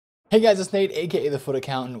Hey guys, it's Nate, aka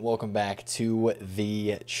TheFutAccountant. Welcome back to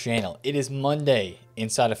the channel. It is Monday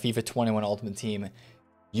inside of FIFA 21 Ultimate Team.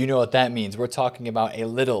 You know what that means. We're talking about a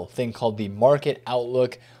little thing called the market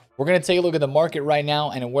outlook. We're going to take a look at the market right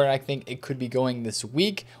now and where I think it could be going this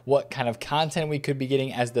week, what kind of content we could be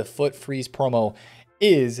getting as the FUT freeze promo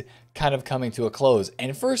is kind of coming to a close.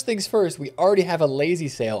 And first things first, we already have a lazy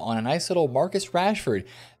sale on a nice little Marcus Rashford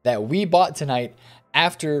that we bought tonight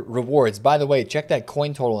after rewards. By the way, check that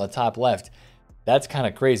coin total in the top left. That's kind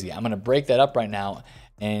of crazy. I'm going to break that up right now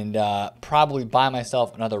and probably buy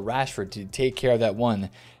myself another Rashford to take care of that one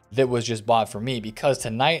that was just bought for me, because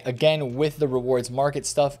tonight, again, with the rewards market,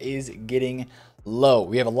 stuff is getting low.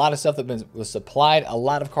 We have a lot of stuff that was supplied. A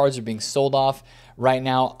lot of cards are being sold off right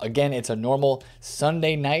now. Again, it's a normal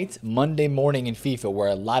Sunday night, Monday morning in FIFA where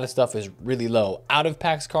a lot of stuff is really low. Out of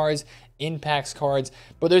packs cards, in packs cards,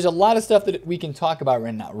 but there's a lot of stuff that we can talk about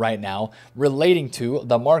right now relating to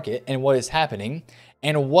the market and what is happening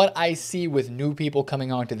and what I see with new people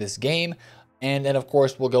coming onto this game. And then of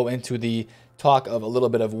course we'll go into the talk of a little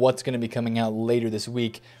bit of what's going to be coming out later this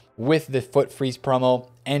week with the FUT freeze promo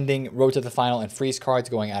ending, road to the final, and freeze cards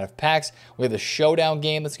going out of packs. We have a showdown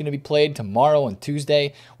game that's going to be played tomorrow and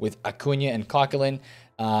Tuesday with Acuna and Coquelin,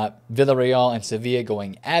 Villarreal and Sevilla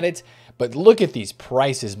going at it. But look at these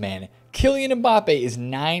prices, man. Kylian Mbappe is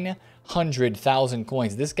 900,000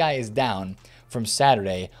 coins. This guy is down from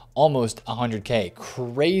Saturday, almost 100K.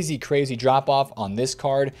 Crazy, crazy drop off on this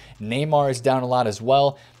card. Neymar is down a lot as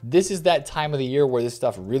well. This is that time of the year where this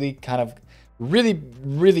stuff really kind of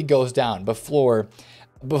really goes down before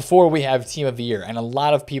we have Team of the Year. And a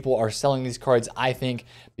lot of people are selling these cards, I think,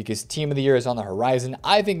 because Team of the Year is on the horizon.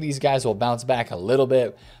 I think these guys will bounce back a little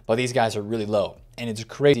bit, but these guys are really low. And it's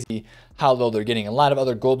crazy how low they're getting. A lot of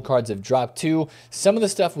other gold cards have dropped too. Some of the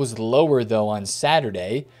stuff was lower, though, on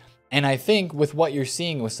Saturday. And I think with what you're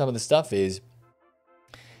seeing with some of the stuff is,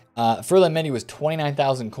 Ferland Mendy was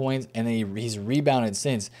 29,000 coins, and then he's rebounded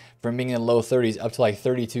since from being in the low 30s up to like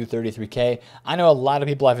 32, 33K. I know a lot of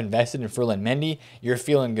people have invested in Ferland Mendy. You're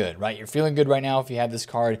feeling good, right? You're feeling good right now if you have this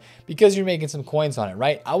card because you're making some coins on it,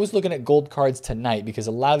 right? I was looking at gold cards tonight because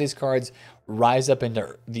a lot of these cards rise up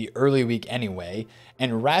into the early week anyway.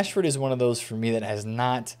 And Rashford is one of those for me that has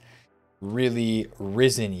not really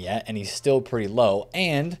risen yet, and he's still pretty low.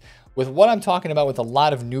 And with what I'm talking about with a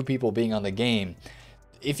lot of new people being on the game,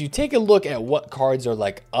 if you take a look at what cards are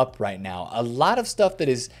like up right now, a lot of stuff that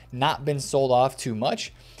has not been sold off too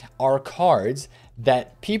much are cards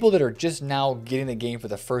that people that are just now getting the game for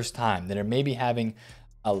the first time, that are maybe having,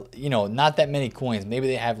 not that many coins. Maybe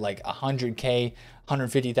they have like 100K,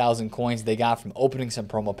 150,000 coins they got from opening some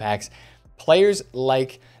promo packs. Players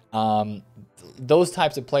like those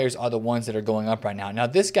types of players are the ones that are going up right now. Now,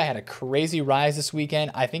 this guy had a crazy rise this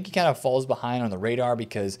weekend. I think he kind of falls behind on the radar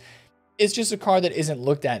because it's just a card that isn't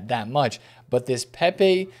looked at that much. But this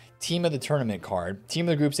Pepe Team of the Tournament card, Team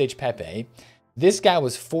of the Group Stage Pepe, this guy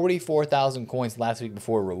was 44,000 coins last week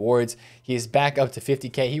before rewards. He is back up to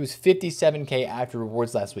 50K. He was 57K after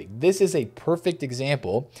rewards last week. This is a perfect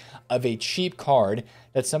example of a cheap card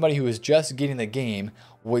that somebody who is just getting the game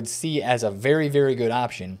would see as a very, very good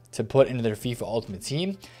option to put into their FIFA Ultimate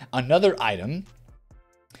Team. Another item,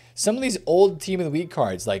 some of these old Team of the Week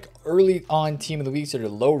cards, like early on Team of the Weeks that are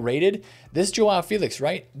low rated, this Joao Felix,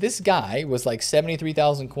 right? This guy was like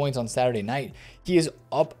 73,000 coins on Saturday night. He is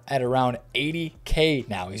up at around 80K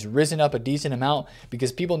now. He's risen up a decent amount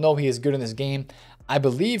because people know he is good in this game. I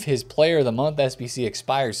believe his Player of the Month SBC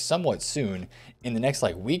expires somewhat soon in the next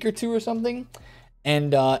like week or two or something.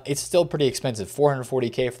 And it's still pretty expensive,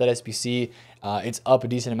 440K for that SBC. It's up a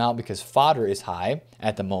decent amount because fodder is high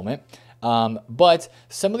at the moment. But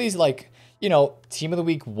some of these, like, Team of the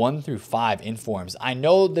Week 1 through 5 informs. I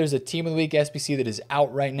know there's a Team of the Week SBC that is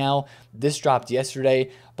out right now. This dropped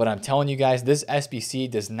yesterday, but I'm telling you guys, this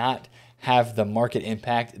SBC does not have the market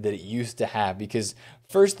impact that it used to have, because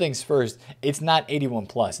first things first, it's not 81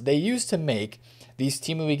 plus. They used to make these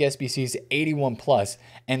Team of the Week SBCs 81 plus,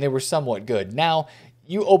 and they were somewhat good. Now,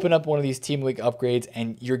 you open up one of these Team of the Week upgrades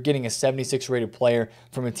and you're getting a 76 rated player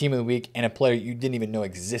from a Team of the Week and a player you didn't even know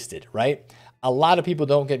existed, right? A lot of people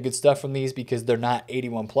don't get good stuff from these because they're not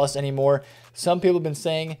 81 plus anymore. Some people have been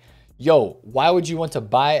saying, yo, why would you want to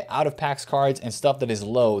buy out of packs cards and stuff that is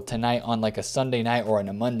low tonight on like a Sunday night or on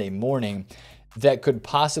a Monday morning that could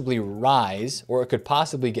possibly rise, or it could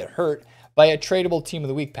possibly get hurt by a tradable Team of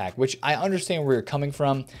the Week pack, which I understand where you're coming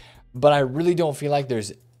from, but I really don't feel like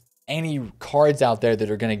there's any cards out there that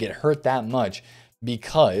are going to get hurt that much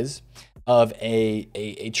because of a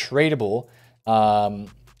tradable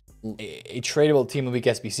a tradable Team of the Week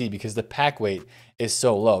SBC because the pack weight is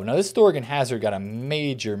so low. Now, this Thorgan Hazard got a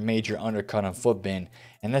major undercut on FUT,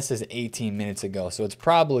 and this is 18 minutes ago, so it's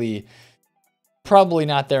probably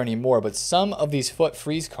not there anymore. But some of these FUT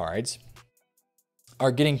freeze cards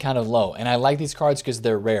are getting kind of low, and I like these cards because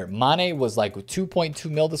they're rare. Mane was like 2.2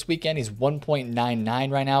 mil this weekend. He's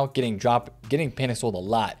 1.99 right now, getting panic sold a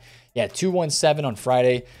lot. Yeah, 217 on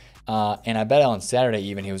Friday. And I bet on Saturday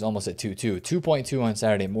even he was almost at 2.2. 2.2 on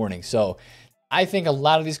Saturday morning. So I think a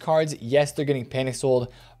lot of these cards, yes, they're getting panic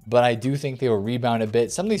sold, but I do think they will rebound a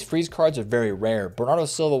bit. Some of these freeze cards are very rare. Bernardo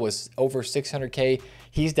Silva was over 600K.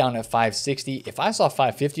 He's down at 560. If I saw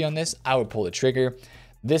 550 on this, I would pull the trigger.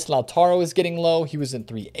 This Lautaro is getting low. He was in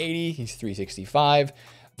 380. He's 365.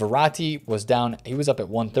 Verratti was down. He was up at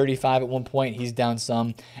 135 at one point. He's down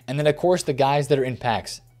some. And then, of course, the guys that are in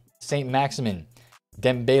packs. St. Maximin,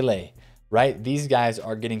 Dembele, right? These guys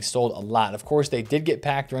are getting sold a lot. Of course, they did get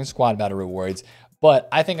packed during squad battle rewards, but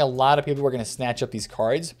I think a lot of people are going to snatch up these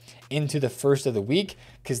cards into the first of the week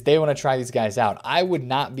because they want to try these guys out. I would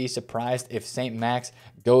not be surprised if St. Max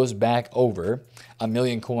goes back over 1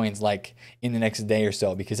 million coins like in the next day or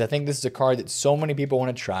so, because I think this is a card that so many people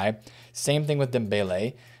want to try. Same thing with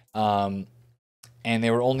Dembele. And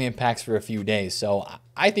they were only in packs for a few days. So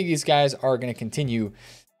I think these guys are going to continue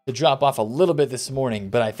to drop off a little bit this morning,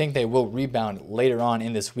 but I think they will rebound later on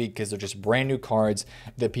in this week because they're just brand new cards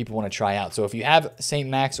that people want to try out. So if you have St.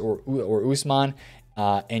 Max or Usman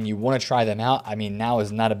and you want to try them out, I mean, now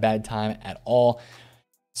is not a bad time at all.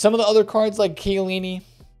 Some of the other cards like Chiellini,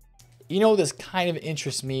 you know, this kind of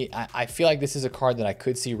interests me. I feel like this is a card that I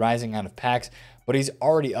could see rising out of packs, but he's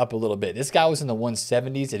already up a little bit. This guy was in the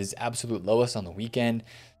 170s at his absolute lowest on the weekend.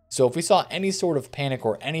 So if we saw any sort of panic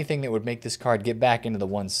or anything that would make this card get back into the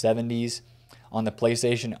 170s on the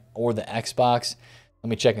PlayStation or the Xbox, let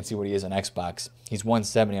me check and see what he is on Xbox. He's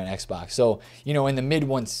 170 on Xbox. So, you know, in the mid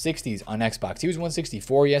 160s on Xbox. He was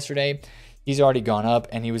 164 yesterday. He's already gone up,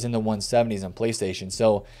 and he was in the 170s on PlayStation.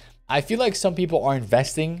 So I feel like some people are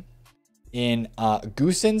investing in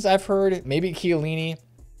Goosens, I've heard, maybe Chiellini.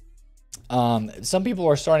 Some people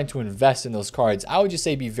are starting to invest in those cards. I would just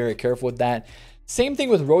say be very careful with that. Same thing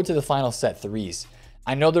with Road to the Final Set 3s.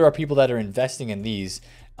 I know there are people that are investing in these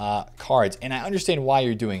cards, and I understand why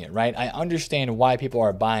you're doing it, right? I understand why people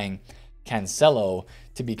are buying Cancelo,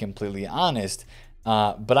 to be completely honest.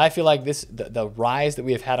 But I feel like the rise that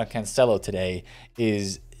we have had on Cancelo today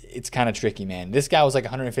it's kind of tricky, man. This guy was like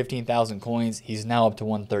 115,000 coins. He's now up to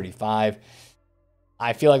 135.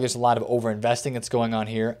 I feel like there's a lot of over investing that's going on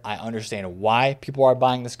here. I understand why people are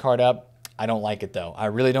buying this card up. I don't like it though. I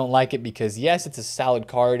really don't like it because yes, it's a solid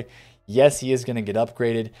card. Yes, he is going to get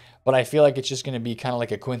upgraded, but I feel like it's just going to be kind of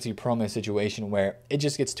like a Quincy Promo situation where it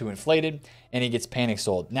just gets too inflated and he gets panic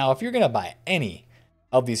sold. Now, if you're going to buy any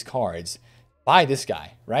of these cards, buy this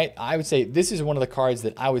guy, right? I would say this is one of the cards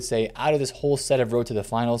that I would say out of this whole set of Road to the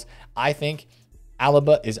Finals, I think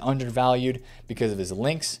Alaba is undervalued because of his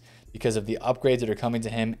links, because of the upgrades that are coming to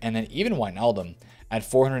him, and then even Wijnaldum at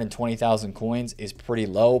 420,000 coins is pretty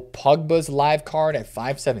low. Pogba's live card at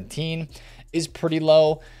 517 is pretty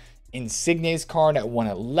low. Insigne's card at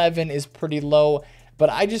 111 is pretty low. But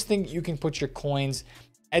I just think you can put your coins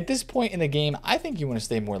at this point in the game. I think you want to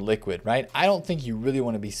stay more liquid, right? I don't think you really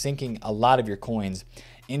want to be sinking a lot of your coins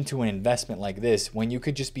into an investment like this when you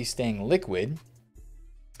could just be staying liquid,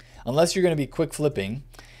 unless you're going to be quick flipping.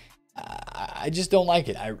 I just don't like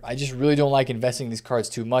it. I just really don't like investing in these cards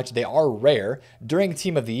too much. They are rare. During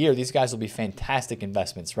Team of the Year, these guys will be fantastic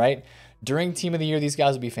investments, right? During Team of the Year, these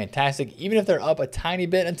guys will be fantastic. Even if they're up a tiny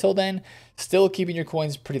bit until then, still keeping your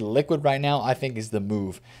coins pretty liquid right now, I think is the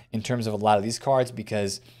move in terms of a lot of these cards,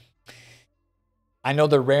 because I know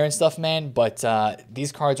they're rare and stuff, man, but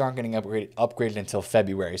these cards aren't getting upgraded until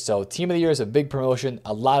February. So Team of the Year is a big promotion.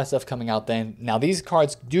 A lot of stuff coming out then. Now, these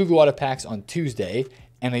cards do go out of packs on Tuesday,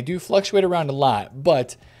 and they do fluctuate around a lot,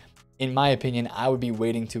 but in my opinion, I would be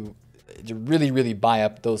waiting to really buy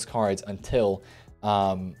up those cards until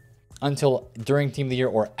during Team of the Year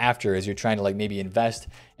or after, as you're trying to like maybe invest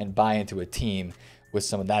and buy into a team with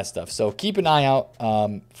some of that stuff. So keep an eye out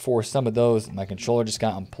for some of those. My controller just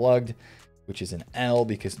got unplugged, which is an L,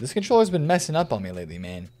 because this controller's been messing up on me lately,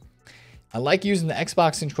 man. I like using the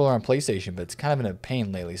Xbox controller on PlayStation, but it's kind of in a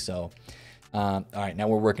pain lately. So all right, now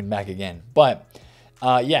we're working back again. But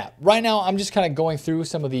yeah, right now I'm just kind of going through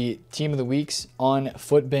some of the Team of the Weeks on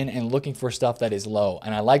FUTBin and looking for stuff that is low.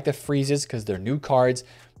 And I like the freezes because they're new cards.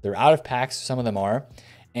 They're out of packs, some of them are.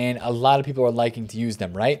 And a lot of people are liking to use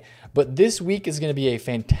them, right? But this week is going to be a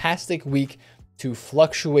fantastic week to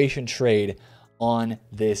fluctuation trade on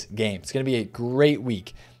this game. It's going to be a great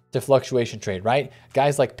week. to fluctuation trade, right?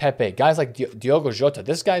 Guys like Pepe, guys like Diogo Jota.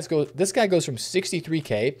 This guy goes from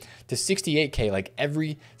 63K to 68K like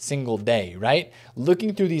every single day, right?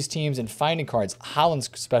 Looking through these teams and finding cards, Haaland's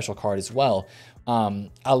special card as well.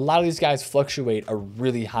 A lot of these guys fluctuate a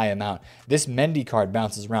really high amount. This Mendy card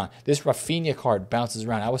bounces around. This Rafinha card bounces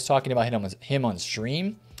around. I was talking about him on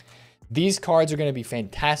stream. These cards are going to be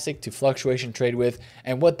fantastic to fluctuation trade with.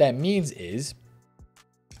 And what that means is,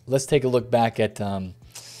 let's take a look back at,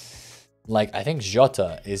 like, I think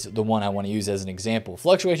Jota is the one I want to use as an example.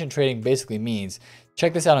 Fluctuation trading basically means,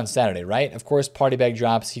 check this out on Saturday, right? Of course, Party Bag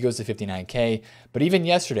drops. He goes to 59K. But even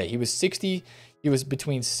yesterday, he was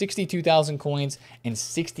between 62,000 coins and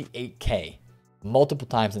 68K multiple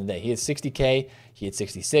times in the day. He had 60K, he had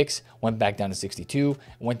 66, went back down to 62,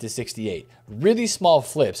 went to 68. Really small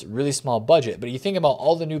flips, really small budget. But you think about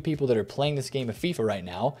all the new people that are playing this game of FIFA right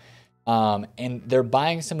now, and they're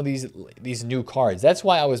buying some of these new cards. That's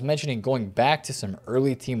why I was mentioning going back to some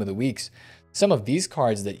early team of the weeks. Some of these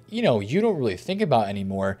cards that, you know, you don't really think about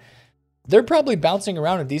anymore, they're probably bouncing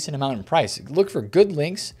around a decent amount in price. Look for good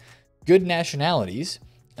links, good nationalities,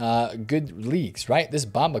 good leagues, right? This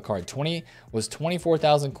Bamba card was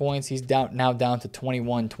 24,000 coins. He's now down to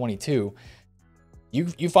 21, 22.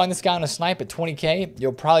 You find this guy on a snipe at 20K,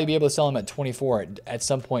 you'll probably be able to sell him at 24 at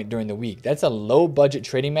some point during the week. That's a low budget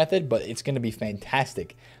trading method, but it's going to be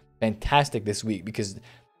fantastic this week because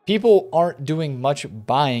people aren't doing much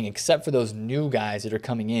buying except for those new guys that are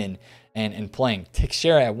coming in and playing.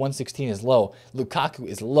 Teixeira at 116 is low. Lukaku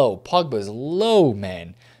is low. Pogba is low,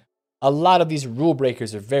 man. A lot of these rule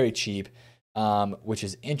breakers are very cheap, which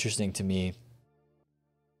is interesting to me.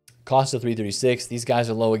 Cost of 336. These guys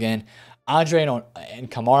are low again. Andre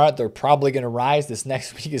and Kamara, they're probably going to rise this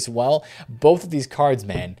next week as well. Both of these cards,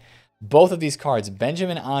 man. Both of these cards,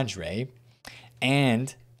 Benjamin Andre,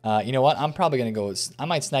 and you know what? I'm probably going to go, I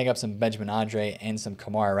might snag up some Benjamin Andre and some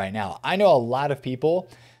Kamara right now. I know a lot of people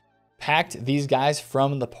packed these guys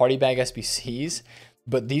from the Party Bag SBCs,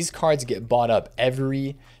 but these cards get bought up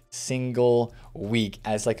every single week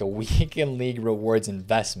as like a weekend league rewards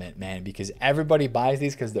investment, man, because everybody buys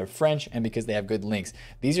these because they're French and because they have good links.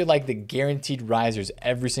 These are like the guaranteed risers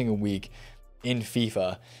every single week in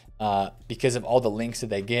FIFA because of all the links that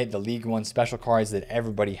they get, the League One special cards that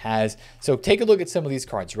everybody has. So take a look at some of these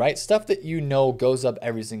cards, right? Stuff that you know goes up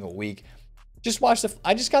every single week. Just watch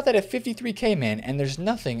I just got that at 53K, man, and there's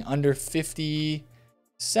nothing under 57.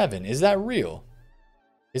 Is that real?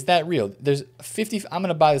 Is that real? There's 50. I'm going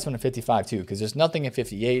to buy this one at 55 too because there's nothing at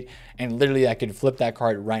 58. And literally I could flip that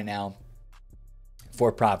card right now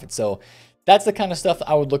for profit. So that's the kind of stuff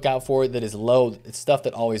I would look out for that is low. It's stuff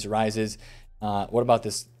that always rises. What about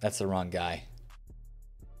this? That's the wrong guy.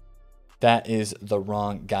 That is the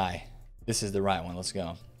wrong guy. This is the right one. Let's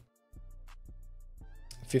go.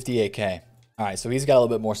 58K. All right. So he's got a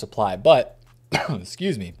little bit more supply, but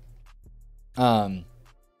excuse me.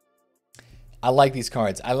 I like these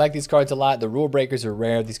cards. I like these cards a lot. The rule breakers are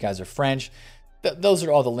rare. These guys are French. Those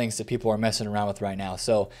are all the links that people are messing around with right now.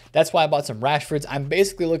 So that's why I bought some Rashfords. I'm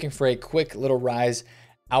basically looking for a quick little rise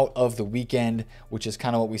out of the weekend, which is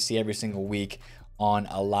kind of what we see every single week on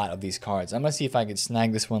a lot of these cards. I'm going to see if I can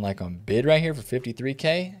snag this one like on bid right here for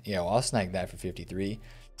 53K. Yeah, well, I'll snag that for 53.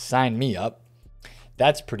 Sign me up.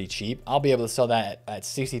 That's pretty cheap. I'll be able to sell that at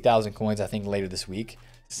 60,000 coins, I think, later this week.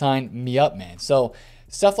 Sign me up, man. So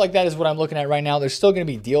stuff like that is what I'm looking at right now. There's still going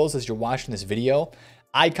to be deals as you're watching this video.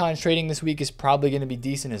 Icon trading this week is probably going to be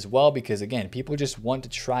decent as well because, again, people just want to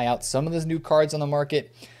try out some of those new cards on the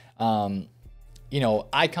market. You know,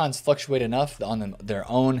 icons fluctuate enough on their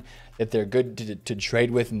own that they're good to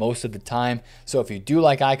trade with most of the time. So if you do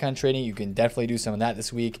like icon trading, you can definitely do some of that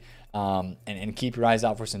this week and keep your eyes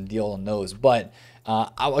out for some deal on those. But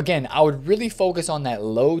again, I would really focus on that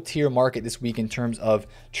low tier market this week in terms of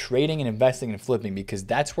trading and investing and flipping because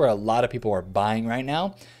that's where a lot of people are buying right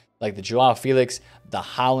now. Like the Joao Felix, the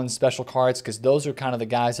Haaland special cards, because those are kind of the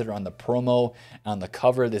guys that are on the promo, on the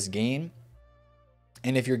cover of this game.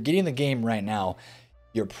 And if you're getting the game right now,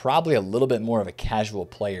 you're probably a little bit more of a casual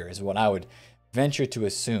player is what I would venture to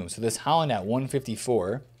assume. So this Haaland at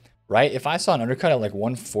 154, right? If I saw an undercut at like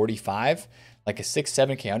 145, like a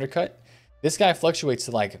 6-7K undercut, this guy fluctuates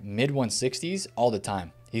to like mid 160s all the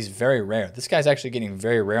time. He's very rare. This guy's actually getting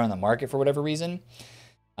very rare on the market for whatever reason.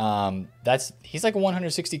 He's like a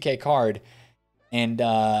 160K card. And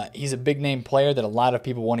he's a big name player that a lot of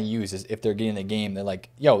people want to use if they're getting the game. They're like,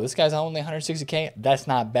 yo, this guy's only 160K. That's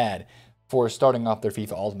not bad for starting off their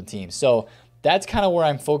FIFA Ultimate Team. So that's kind of where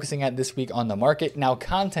I'm focusing at this week on the market. Now,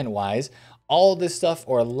 content-wise, all of this stuff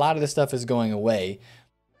or a lot of this stuff is going away.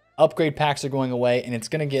 Upgrade packs are going away, and it's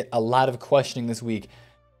going to get a lot of questioning this week.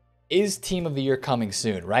 is Team of the Year coming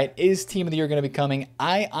soon, right? Is Team of the Year going to be coming?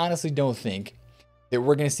 I honestly don't think that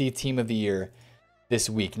we're going to see Team of the Year this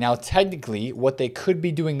week. Now, technically, what they could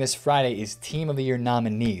be doing this Friday is Team of the Year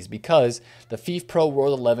nominees, because the FIFA Pro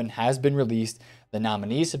World 11 has been released. The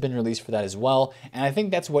nominees have been released for that as well. And I think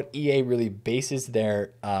that's what EA really bases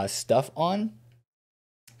their stuff on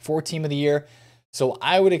for Team of the Year. So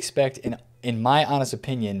I would expect, in my honest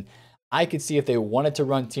opinion, I could see if they wanted to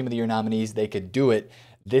run Team of the Year nominees, they could do it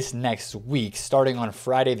this next week, starting on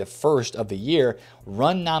Friday the 1st of the year,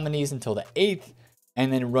 run nominees until the 8th,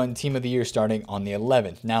 and then run Team of the Year starting on the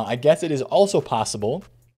 11th. Now, I guess it is also possible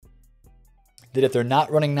that if they're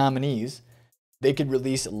not running nominees, they could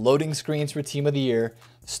release loading screens for Team of the Year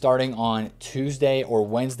starting on Tuesday or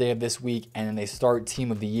Wednesday of this week, and then they start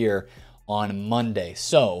Team of the Year on Monday.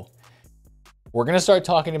 So we're going to start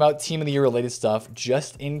talking about Team of the Year related stuff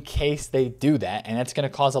just in case they do that. And that's going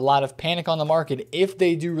to cause a lot of panic on the market if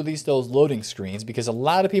they do release those loading screens, because a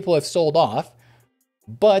lot of people have sold off,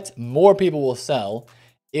 but more people will sell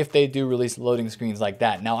if they do release loading screens like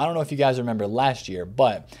that. Now, I don't know if you guys remember last year,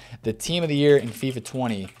 but the Team of the Year in FIFA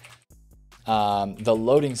 20, the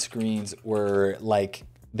loading screens were like,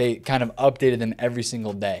 they kind of updated them every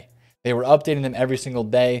single day. They were updating them every single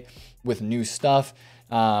day with new stuff.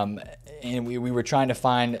 And we were trying to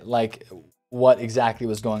find like what exactly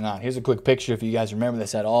was going on. Here's a quick picture if you guys remember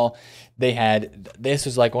this at all. This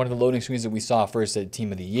was like one of the loading screens that we saw first at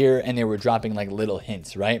Team of the Year, and they were dropping like little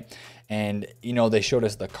hints, right? And you know, they showed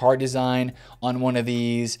us the card design on one of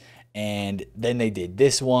these, and then they did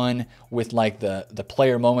this one with like the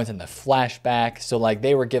player moments and the flashback. So like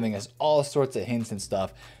they were giving us all sorts of hints and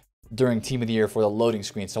stuff during Team of the Year for the loading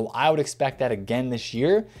screen. So I would expect that again this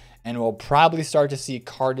year. And we'll probably start to see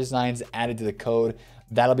card designs added to the code.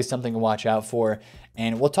 That'll be something to watch out for.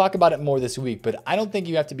 And we'll talk about it more this week, but I don't think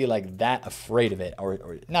you have to be like that afraid of it,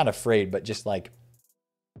 or not afraid, but just like,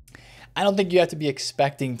 I don't think you have to be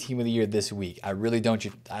expecting Team of the Year this week. I really don't.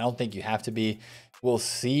 I don't think you have to be. We'll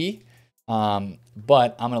see. But I'm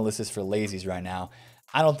going to list this for lazies right now.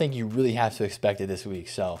 I don't think you really have to expect it this week.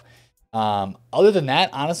 So other than that,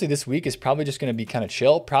 honestly, this week is probably just going to be kind of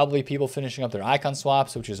chill. Probably people finishing up their icon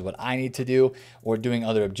swaps, which is what I need to do, or doing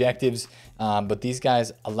other objectives. But these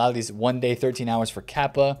guys, a lot of these 1 day, 13 hours for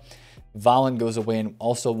Kappa. Valen goes away in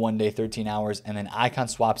also 1 day, 13 hours. And then icon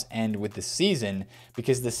swaps end with the season,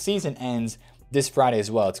 because the season ends this Friday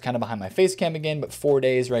as well. It's kind of behind my face cam again, but 4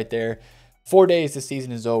 days right there. 4 days, the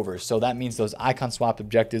season is over. So that means those icon swap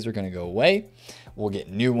objectives are going to go away. We'll get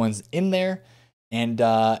new ones in there. And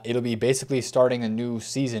it'll be basically starting a new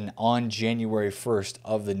season on January 1st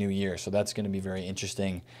of the new year. So that's going to be very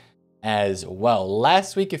interesting as well.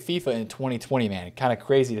 Last week of FIFA in 2020, man. Kind of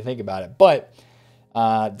crazy to think about it. But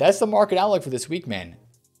that's the market outlook for this week, man.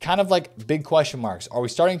 Kind of like big question marks. Are we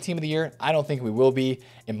starting Team of the Year? I don't think we will be.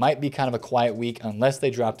 It might be kind of a quiet week unless they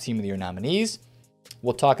drop Team of the Year nominees.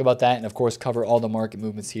 We'll talk about that and, of course, cover all the market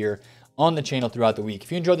movements here on the channel throughout the week.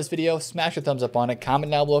 If you enjoyed this video, smash a thumbs up on it.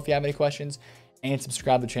 Comment down below if you have any questions. And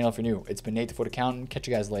subscribe to the channel if you're new. It's been Nate, the FUT Accountant. Catch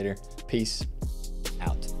you guys later. Peace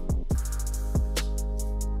out.